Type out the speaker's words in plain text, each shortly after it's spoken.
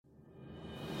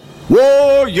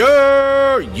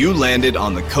Warrior! You landed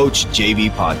on the Coach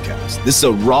JV podcast. This is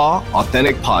a raw,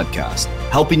 authentic podcast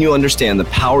helping you understand the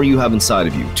power you have inside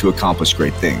of you to accomplish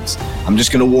great things. I'm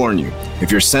just going to warn you,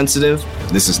 if you're sensitive,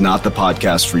 this is not the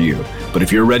podcast for you. But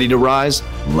if you're ready to rise,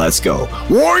 let's go.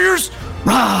 Warriors,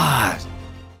 rise!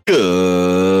 Good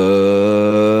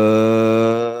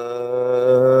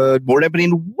morning, everybody,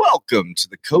 and welcome to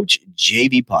the Coach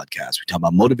JV podcast. We talk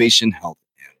about motivation, health,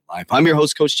 life. I'm your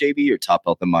host, Coach JV, your top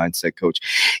health and mindset coach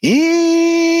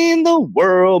in the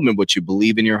world. And what you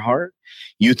believe in your heart,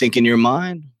 you think in your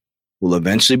mind, will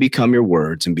eventually become your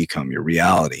words and become your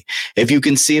reality. If you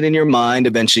can see it in your mind,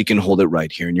 eventually you can hold it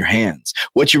right here in your hands.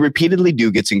 What you repeatedly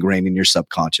do gets ingrained in your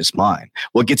subconscious mind.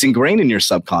 What gets ingrained in your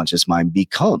subconscious mind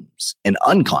becomes an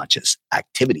unconscious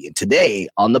activity. And today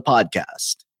on the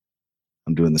podcast,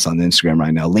 I'm doing this on Instagram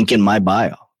right now, link in my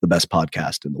bio, the best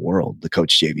podcast in the world, the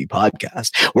Coach JV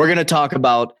podcast. We're going to talk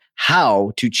about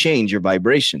how to change your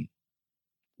vibration.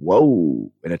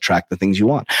 Whoa, and attract the things you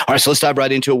want. All right, so let's dive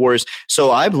right into it, Warriors. So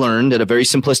I've learned at a very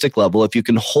simplistic level, if you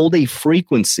can hold a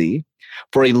frequency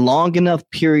for a long enough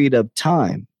period of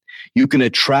time, you can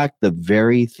attract the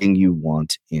very thing you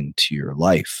want into your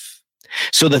life.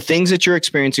 So the things that you're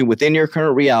experiencing within your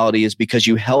current reality is because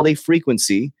you held a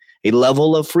frequency, a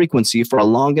level of frequency for a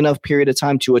long enough period of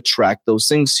time to attract those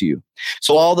things to you.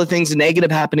 So all the things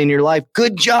negative happen in your life.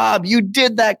 Good job. You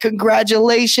did that.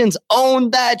 Congratulations.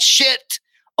 Own that shit.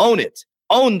 Own it.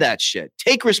 Own that shit.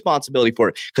 Take responsibility for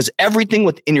it because everything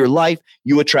within your life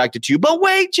you attracted to you. But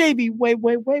wait, JV, wait.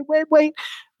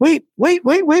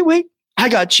 I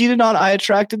got cheated on. I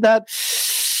attracted that.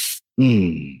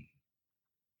 Think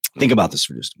about this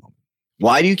for just a moment.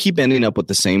 Why do you keep ending up with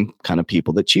the same kind of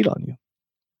people that cheat on you?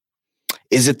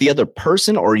 Is it the other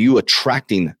person or are you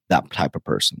attracting that type of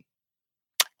person?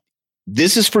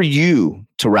 This is for you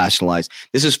to rationalize.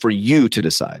 This is for you to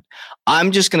decide.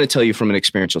 I'm just going to tell you from an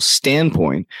experiential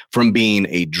standpoint, from being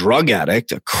a drug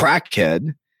addict, a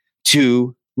crackhead,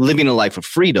 to living a life of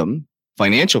freedom,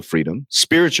 financial freedom,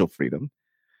 spiritual freedom,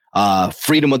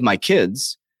 freedom with my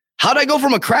kids. How'd I go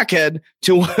from a crackhead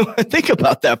to think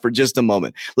about that for just a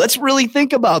moment? Let's really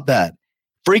think about that.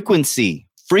 Frequency.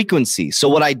 So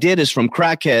what I did is from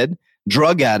crackhead,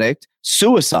 drug addict,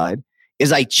 suicide,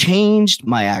 is I changed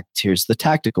my here's the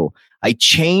tactical. I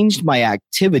changed my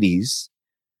activities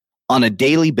on a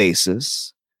daily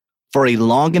basis for a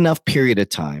long enough period of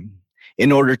time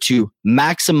in order to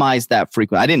maximize that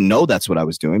frequency. I didn't know that's what I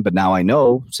was doing, but now I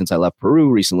know since I left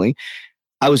Peru recently.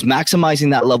 I was maximizing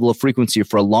that level of frequency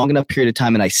for a long enough period of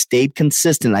time and I stayed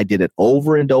consistent. I did it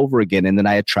over and over again. And then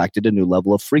I attracted a new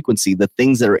level of frequency, the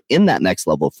things that are in that next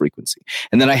level of frequency.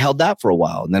 And then I held that for a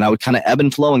while. And then I would kind of ebb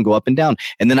and flow and go up and down.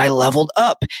 And then I leveled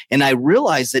up and I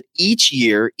realized that each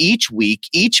year, each week,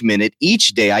 each minute, each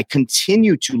day, I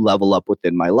continue to level up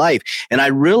within my life. And I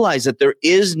realized that there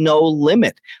is no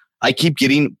limit. I keep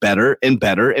getting better and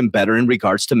better and better in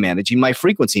regards to managing my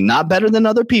frequency. Not better than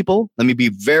other people. Let me be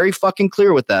very fucking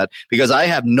clear with that because I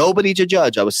have nobody to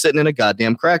judge. I was sitting in a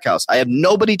goddamn crack house. I have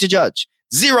nobody to judge.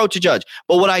 Zero to judge.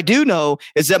 But what I do know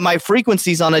is that my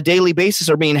frequencies on a daily basis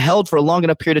are being held for a long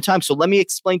enough period of time. So let me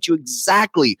explain to you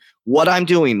exactly what I'm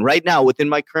doing right now within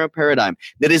my current paradigm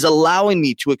that is allowing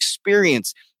me to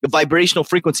experience the vibrational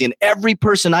frequency in every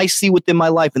person I see within my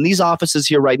life. In these offices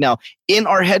here right now, in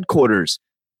our headquarters,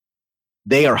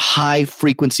 they are high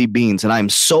frequency beings. And I'm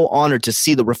so honored to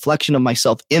see the reflection of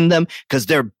myself in them because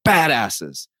they're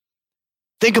badasses.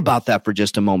 Think about that for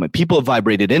just a moment. People have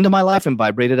vibrated into my life and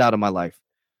vibrated out of my life.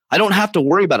 I don't have to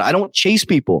worry about it. I don't chase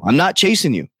people. I'm not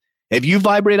chasing you. If you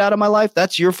vibrate out of my life,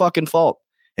 that's your fucking fault.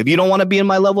 If you don't want to be in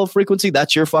my level of frequency,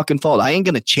 that's your fucking fault. I ain't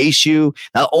going to chase you.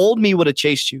 The old me would have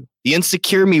chased you. The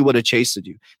insecure me would have chased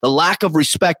you. The lack of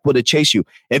respect would have chased you.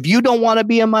 If you don't want to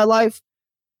be in my life,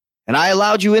 and I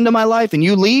allowed you into my life and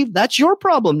you leave, that's your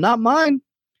problem, not mine.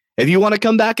 If you want to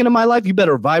come back into my life, you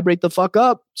better vibrate the fuck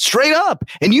up, straight up.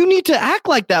 And you need to act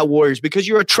like that, Warriors, because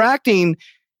you're attracting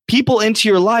people into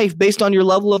your life based on your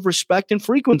level of respect and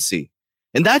frequency.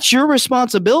 And that's your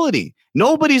responsibility.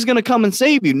 Nobody's going to come and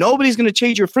save you. Nobody's going to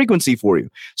change your frequency for you.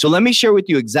 So let me share with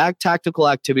you exact tactical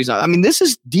activities. I mean, this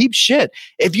is deep shit.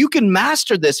 If you can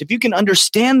master this, if you can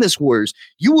understand this, Warriors,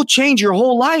 you will change your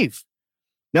whole life.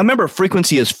 Now, remember,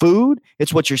 frequency is food.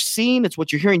 It's what you're seeing. It's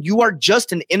what you're hearing. You are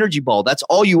just an energy ball. That's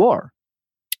all you are.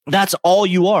 That's all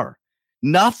you are.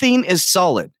 Nothing is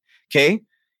solid. Okay.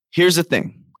 Here's the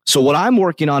thing. So what I'm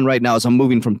working on right now is I'm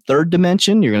moving from third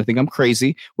dimension. You're going to think I'm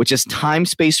crazy, which is time,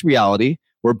 space, reality.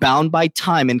 We're bound by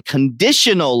time and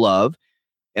conditional love.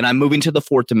 And I'm moving to the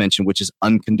fourth dimension, which is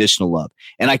unconditional love.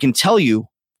 And I can tell you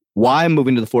why I'm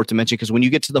moving to the fourth dimension, because when you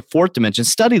get to the fourth dimension,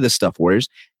 study this stuff, Warriors.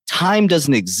 Time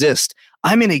doesn't exist.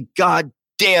 I'm in a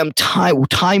goddamn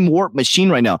time warp machine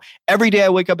right now. Every day I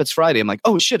wake up, it's Friday. I'm like,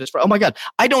 oh shit, it's Friday. Oh my God,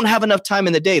 I don't have enough time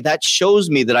in the day. That shows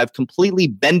me that I've completely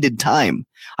bended time.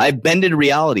 I've bended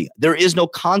reality. There is no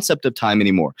concept of time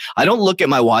anymore. I don't look at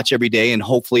my watch every day and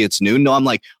hopefully it's noon. No, I'm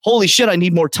like, holy shit, I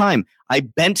need more time. I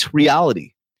bent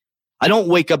reality. I don't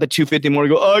wake up at 2:50 in the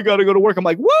morning and go, oh, I got to go to work. I'm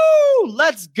like, woo,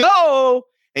 let's go.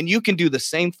 And you can do the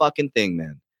same fucking thing,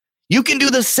 man. You can do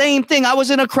the same thing. I was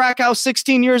in a crack house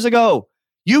 16 years ago.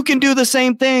 You can do the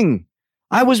same thing.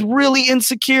 I was really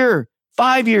insecure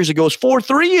 5 years ago. It's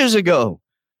 3 years ago.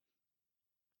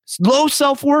 It's low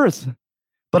self-worth.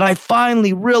 But I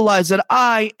finally realized that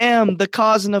I am the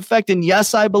cause and effect. And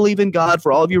yes, I believe in God.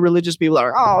 For all of you religious people that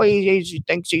are, oh, he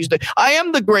thinks he's the, I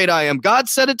am the great I am. God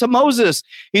said it to Moses.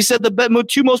 He said the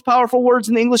two most powerful words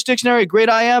in the English dictionary, great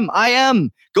I am. I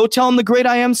am. Go tell him the great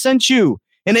I am sent you.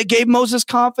 And it gave Moses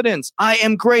confidence. I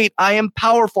am great. I am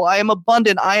powerful. I am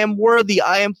abundant. I am worthy.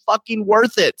 I am fucking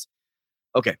worth it.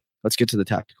 Okay, let's get to the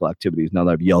tactical activities now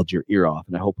that I've yelled your ear off.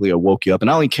 And hopefully I woke you up. And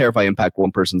I only care if I impact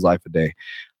one person's life a day.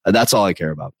 That's all I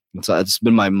care about. It's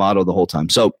been my motto the whole time.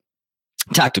 So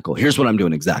tactical. Here's what I'm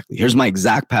doing exactly. Here's my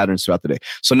exact patterns throughout the day.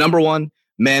 So number one,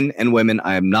 men and women,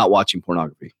 I am not watching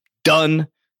pornography. Done.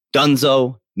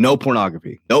 Dunzo. No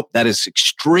pornography. Nope. That is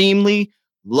extremely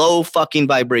low fucking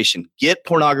vibration. Get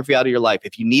pornography out of your life.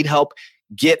 If you need help,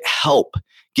 get help.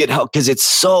 Get help because it's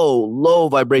so low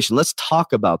vibration. Let's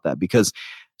talk about that because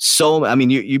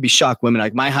you'd be shocked. Women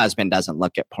like, my husband doesn't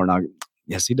look at pornography.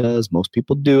 Yes, he does. Most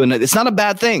people do. And it's not a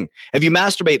bad thing. If you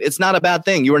masturbate, it's not a bad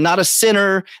thing. You are not a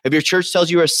sinner. If your church tells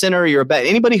you you're a sinner, you're a bad.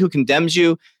 Anybody who condemns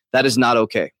you, that is not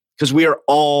okay. Because we are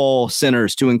all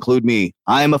sinners, to include me.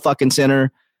 I am a fucking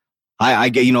sinner. I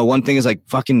get, one thing is like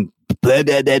fucking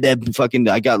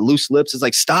I got loose lips. It's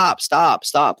like, stop.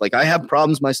 Like I have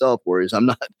problems myself, Warriors.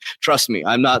 Trust me,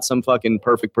 I'm not some fucking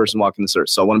perfect person walking this earth.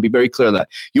 So I want to be very clear on that.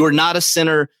 You are not a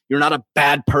sinner. You're not a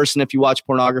bad person if you watch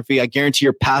pornography. I guarantee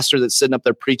your pastor that's sitting up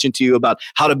there preaching to you about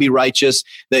how to be righteous,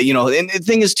 that, and the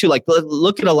thing is too, like,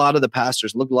 look at a lot of the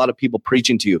pastors, look at a lot of people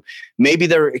preaching to you. Maybe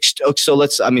it's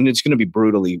going to be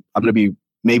brutally, I'm going to be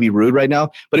maybe rude right now,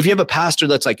 but if you have a pastor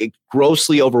that's like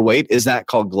grossly overweight, is that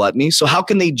called gluttony? So how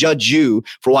can they judge you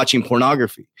for watching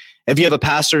pornography? If you have a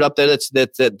pastor up there that's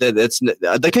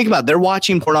think about it, they're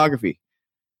watching pornography.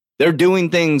 They're doing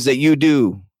things that you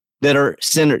do that are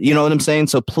sinner. You know what I'm saying?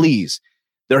 So please,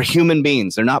 they're human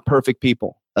beings. They're not perfect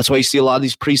people. That's why you see a lot of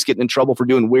these priests getting in trouble for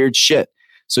doing weird shit.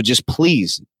 So just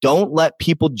please don't let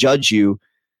people judge you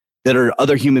that are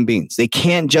other human beings. They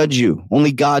can't judge you.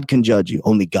 Only God can judge you.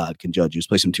 Only God can judge you. Let's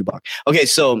play some Tupac. Okay,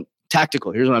 so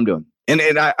tactical. Here's what I'm doing. And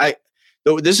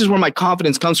this is where my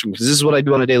confidence comes from because this is what I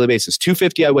do on a daily basis.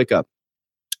 2:50, I wake up.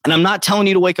 And I'm not telling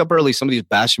you to wake up early. Somebody's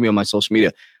bashing me on my social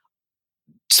media.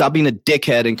 Stop being a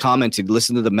dickhead and commenting.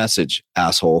 Listen to the message,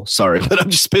 asshole. Sorry, but I'm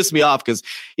just pissed me off because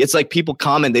it's like people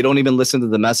comment. They don't even listen to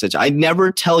the message. I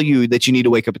never tell you that you need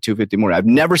to wake up at 2:50 morning. I've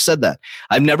never said that.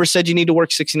 I've never said you need to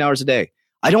work 16 hours a day.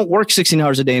 I don't work 16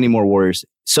 hours a day anymore, Warriors.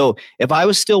 So if I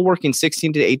was still working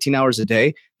 16 to 18 hours a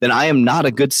day, then I am not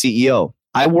a good CEO.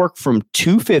 I work from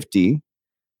 3:30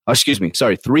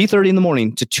 in the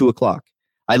morning to 2 o'clock.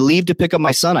 I leave to pick up my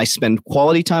son. I spend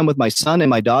quality time with my son and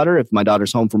my daughter, if my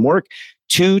daughter's home from work,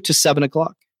 2 to 7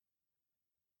 o'clock.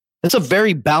 That's a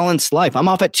very balanced life. I'm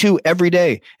off at 2 every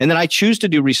day. And then I choose to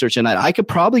do research at night. I could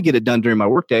probably get it done during my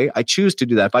workday. I choose to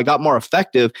do that. If I got more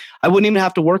effective, I wouldn't even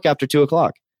have to work after 2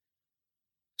 o'clock.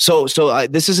 So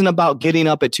this isn't about getting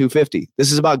up at 2:50.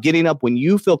 This is about getting up when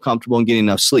you feel comfortable and getting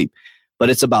enough sleep. But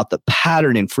it's about the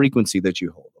pattern and frequency that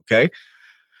you hold, okay?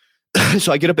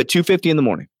 So I get up at 2:50 in the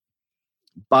morning.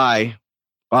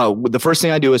 The first thing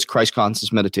I do is Christ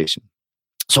conscious meditation.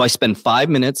 So I spend 5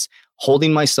 minutes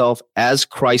holding myself as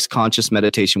Christ conscious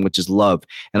meditation, which is love.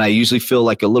 And I usually feel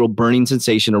like a little burning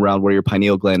sensation around where your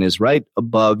pineal gland is, right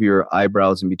above your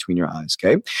eyebrows and between your eyes.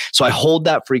 Okay. So I hold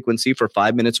that frequency for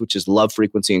 5 minutes, which is love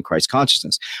frequency and Christ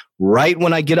consciousness. Right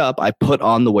when I get up, I put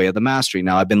on the Way of the Mastery.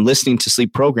 Now I've been listening to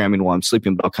sleep programming while I'm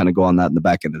sleeping, but I'll kind of go on that in the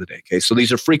back end of the day. Okay. So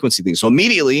these are frequency things. So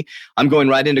immediately I'm going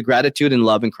right into gratitude and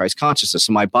love and Christ consciousness.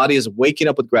 So my body is waking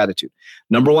up with gratitude.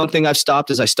 Number one thing I've stopped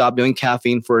is I stopped doing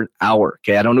caffeine for an hour.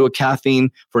 Okay. I don't do a caffeine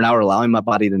for an hour, allowing my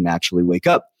body to naturally wake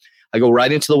up. I go right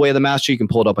into the Way of the Mastery. You can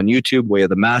pull it up on YouTube, Way of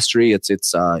the Mastery. It's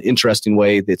interesting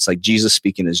way. It's like Jesus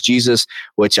speaking as Jesus,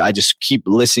 which I just keep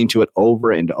listening to it over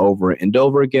and over and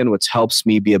over again, which helps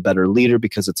me be a better leader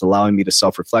because it's allowing me to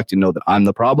self-reflect and know that I'm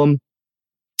the problem.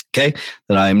 Okay,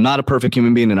 that I am not a perfect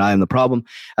human being and I am the problem.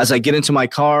 As I get into my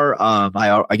car,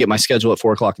 I get my schedule at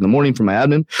 4 o'clock in the morning from my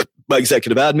admin, my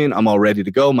executive admin. I'm all ready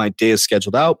to go. My day is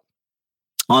scheduled out.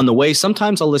 on the way,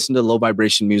 sometimes I'll listen to low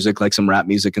vibration music, like some rap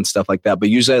music and stuff like that. But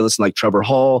usually I listen to like Trevor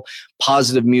Hall,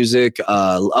 positive music,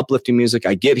 uplifting music.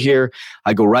 I get here,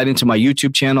 I go right into my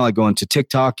YouTube channel. I go into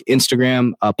TikTok,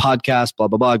 Instagram, podcast, blah,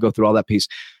 blah, blah. I go through all that piece.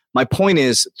 My point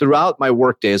is, throughout my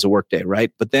workday is a workday, right?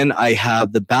 But then I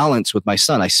have the balance with my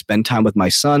son. I spend time with my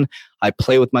son. I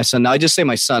play with my son. Now, I just say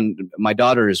my son, my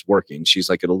daughter is working. She's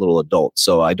like a little adult,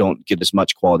 so I don't get as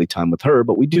much quality time with her,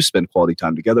 but we do spend quality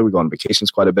time together. We go on vacations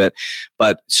quite a bit.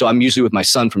 But so I'm usually with my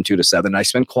son from 2 to 7. I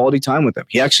spend quality time with him.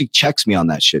 He actually checks me on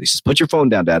that shit. He says, put your phone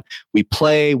down, Dad. We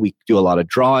play. We do a lot of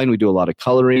drawing. We do a lot of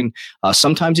coloring.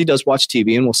 Sometimes he does watch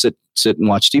TV, and we'll sit and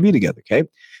watch TV together, okay?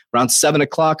 Around 7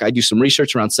 o'clock, I do some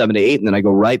research around 7 to 8, and then I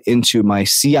go right into my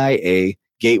CIA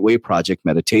Gateway Project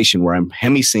meditation, where I'm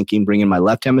hemi-syncing, bringing my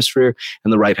left hemisphere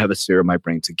and the right hemisphere of my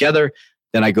brain together.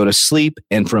 Then I go to sleep,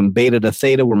 and from beta to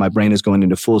theta, where my brain is going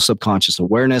into full subconscious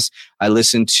awareness, I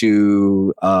listen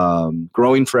to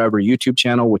Growing Forever YouTube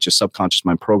channel, which is subconscious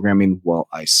mind programming, while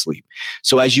I sleep.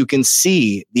 So as you can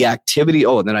see, the activity,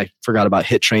 and then I forgot about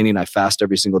HIIT training. I fast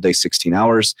every single day, 16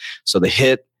 hours. So the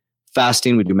HIIT,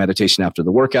 fasting, we do meditation after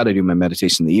the workout. I do my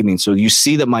meditation in the evening. So you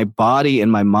see that my body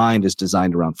and my mind is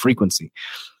designed around frequency.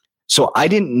 So I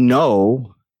didn't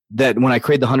know that when I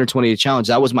created the 128 challenge,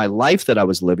 that was my life that I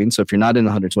was living. So if you're not in the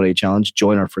 128 challenge,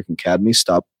 join our freaking academy.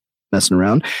 Stop messing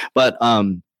around. But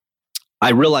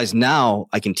I realize now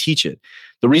I can teach it.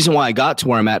 The reason why I got to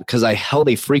where I'm at, because I held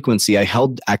a frequency, I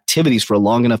held activities for a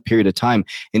long enough period of time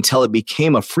until it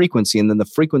became a frequency, and then the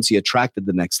frequency attracted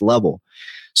the next level.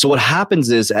 So what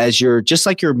happens is, as you're just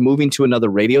like you're moving to another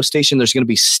radio station, there's going to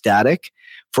be static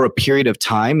for a period of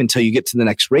time until you get to the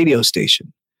next radio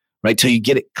station, right? Till you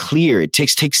get it clear. It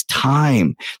takes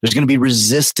time. There's going to be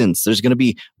resistance. There's going to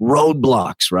be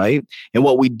roadblocks, right? And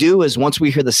what we do is, once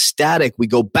we hear the static, we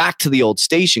go back to the old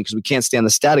station because we can't stand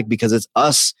the static, because it's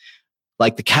us,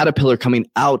 like the caterpillar coming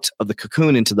out of the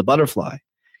cocoon into the butterfly.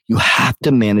 You have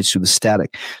to manage through the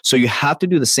static. So you have to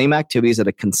do the same activities at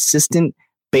a consistent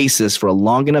basis for a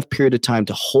long enough period of time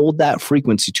to hold that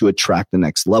frequency to attract the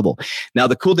next level. Now,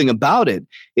 the cool thing about it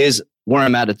is where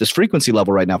I'm at this frequency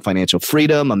level right now, financial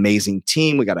freedom, amazing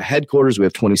team. We got a headquarters. We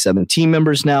have 27 team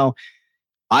members now.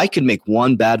 I could make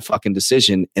one bad fucking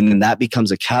decision, and then that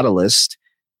becomes a catalyst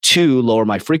to lower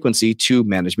my frequency to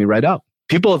manage me right out.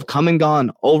 People have come and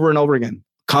gone over and over again.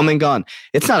 Come and gone.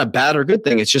 It's not a bad or good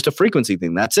thing. It's just a frequency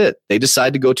thing. That's it. They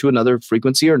decide to go to another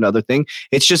frequency or another thing.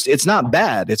 It's not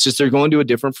bad. It's just they're going to a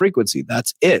different frequency.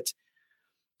 That's it.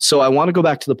 So I want to go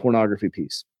back to the pornography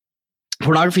piece.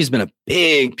 Pornography has been a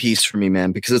big piece for me,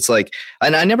 man, because it's like,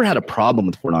 and I never had a problem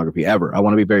with pornography ever. I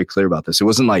want to be very clear about this. It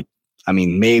wasn't like,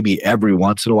 maybe every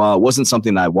once in a while. It wasn't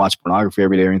something that I watched pornography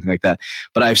every day or anything like that.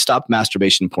 But I've stopped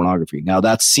masturbation and pornography. Now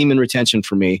that's semen retention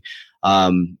for me.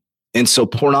 And so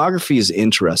pornography is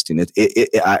interesting.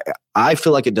 I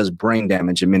feel like it does brain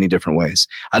damage in many different ways.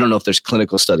 I don't know if there's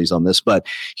clinical studies on this, but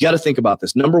you got to think about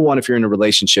this. Number one, if you're in a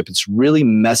relationship, it's really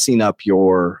messing up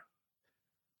your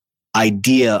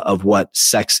idea of what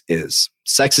sex is.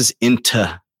 Sex is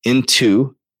intimacy.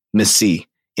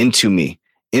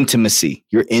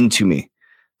 You're into me.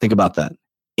 Think about that.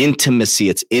 Intimacy.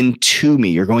 It's into me.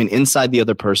 You're going inside the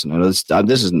other person. I know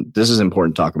this is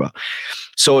important to talk about.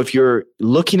 So if you're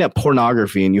looking at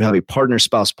pornography and you have a partner,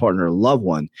 spouse, partner, loved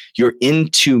one, you're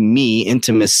into me.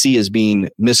 Intimacy is being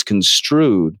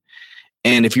misconstrued.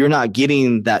 And if you're not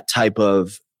getting that type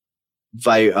of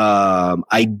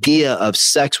idea of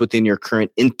sex within your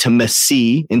current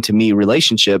into me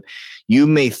relationship, you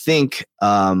may think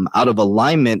out of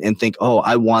alignment and think, oh,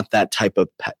 I want that type of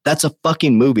that's a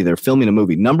fucking movie. They're filming a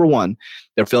movie. Number one,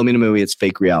 they're filming a movie. It's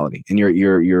fake reality. And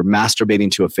you're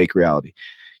masturbating to a fake reality.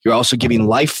 You're also giving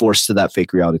life force to that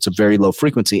fake reality. It's a very low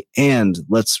frequency. And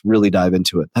let's really dive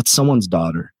into it. That's someone's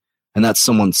daughter and that's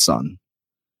someone's son.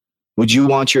 Would you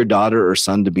want your daughter or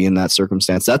son to be in that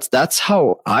circumstance? That's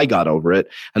how I got over it.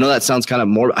 I know that sounds kind of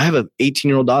more. I have an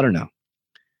 18-year-old daughter now.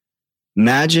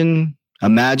 Imagine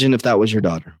if that was your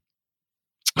daughter.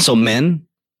 So men,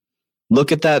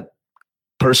 look at that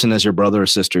person as your brother or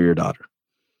sister, or your daughter.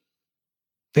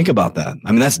 Think about that.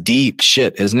 That's deep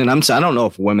shit, isn't it? I don't know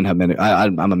if women have been,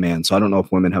 I'm a man, so I don't know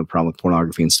if women have a problem with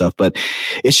pornography and stuff, but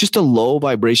it's just a low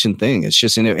vibration thing. It's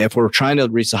just, if we're trying to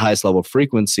reach the highest level of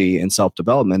frequency in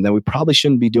self-development, then we probably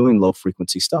shouldn't be doing low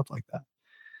frequency stuff like that.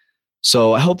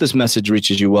 So I hope this message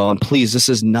reaches you well. And please, this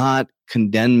is not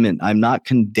condemnment. I'm not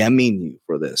condemning you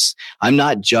for this. I'm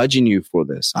not judging you for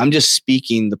this. I'm just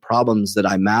speaking the problems that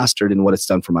I mastered and what it's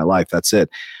done for my life. That's it.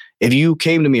 If you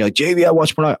came to me like, JV, I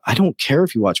watch pornography. I don't care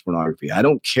if you watch pornography. I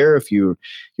don't care if you're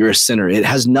a sinner. It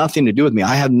has nothing to do with me.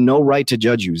 I have no right to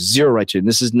judge you. Zero right to. And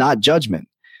this is not judgment.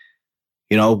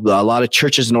 You know, a lot of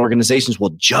churches and organizations will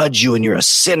judge you and you're a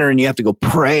sinner and you have to go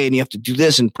pray and you have to do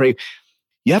this and pray.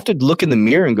 You have to look in the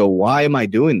mirror and go, why am I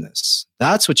doing this?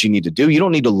 That's what you need to do. You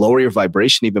don't need to lower your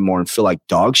vibration even more and feel like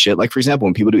dog shit. Like, for example,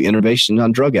 when people do intervention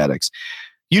on drug addicts,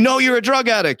 you know you're a drug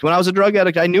addict. When I was a drug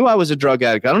addict, I knew I was a drug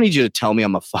addict. I don't need you to tell me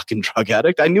I'm a fucking drug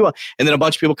addict. I knew. And then a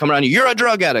bunch of people come around you, you're a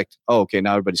drug addict. Oh, okay,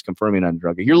 now everybody's confirming I'm a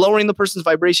drug addict. You're lowering the person's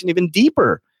vibration even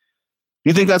deeper.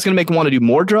 You think that's going to make them want to do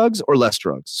more drugs or less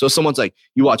drugs? So someone's like,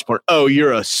 you watch porn. Oh,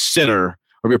 you're a sinner.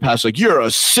 Or your pastor's like, you're a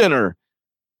sinner.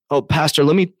 Oh, pastor,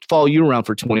 let me follow you around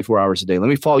for 24 hours a day. Let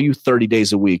me follow you 30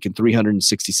 days a week and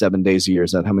 367 days a year.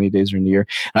 Is that how many days are in a year?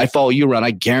 And I follow you around.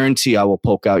 I guarantee I will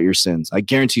poke out your sins. I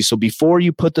guarantee. So before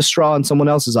you put the straw in someone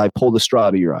else's eye, pull the straw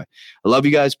out of your eye. I love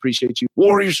you guys. Appreciate you.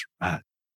 Warriors.